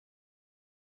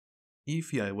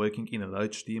If you are working in a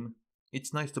large team,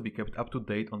 it's nice to be kept up to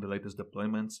date on the latest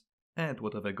deployments and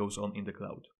whatever goes on in the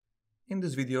cloud. In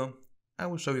this video, I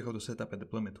will show you how to set up a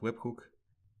deployment webhook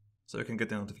so you can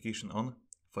get a notification on,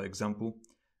 for example,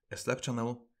 a Slack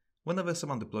channel whenever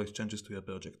someone deploys changes to your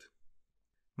project.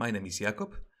 My name is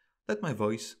Jakob. Let my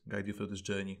voice guide you through this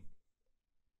journey.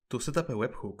 To set up a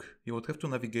webhook, you would have to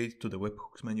navigate to the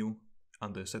webhooks menu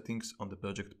under Settings on the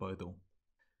project portal.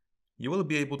 You will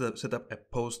be able to set up a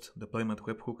post-deployment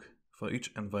webhook for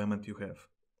each environment you have.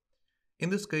 In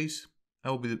this case,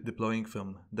 I will be deploying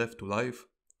from dev to live,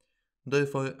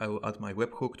 therefore I will add my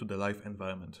webhook to the live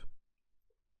environment.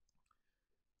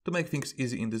 To make things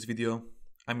easy in this video,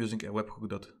 I'm using a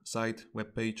webhook.site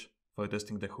web page for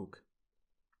testing the hook.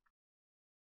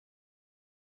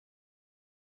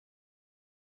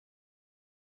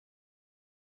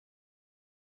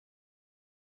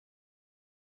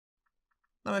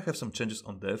 Now I have some changes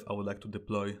on dev I would like to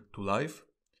deploy to live,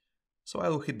 so I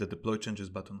will hit the deploy changes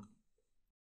button.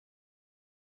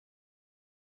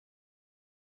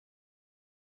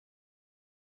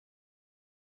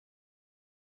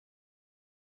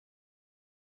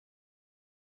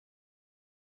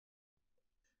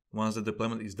 Once the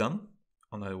deployment is done,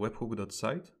 on our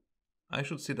webhook.site, I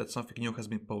should see that something new has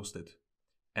been posted,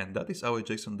 and that is our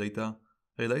JSON data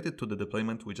related to the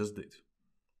deployment we just did.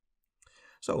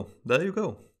 So, there you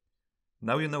go.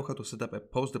 Now you know how to set up a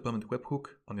post-deployment webhook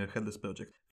on your headless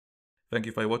project. Thank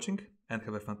you for watching and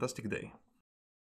have a fantastic day.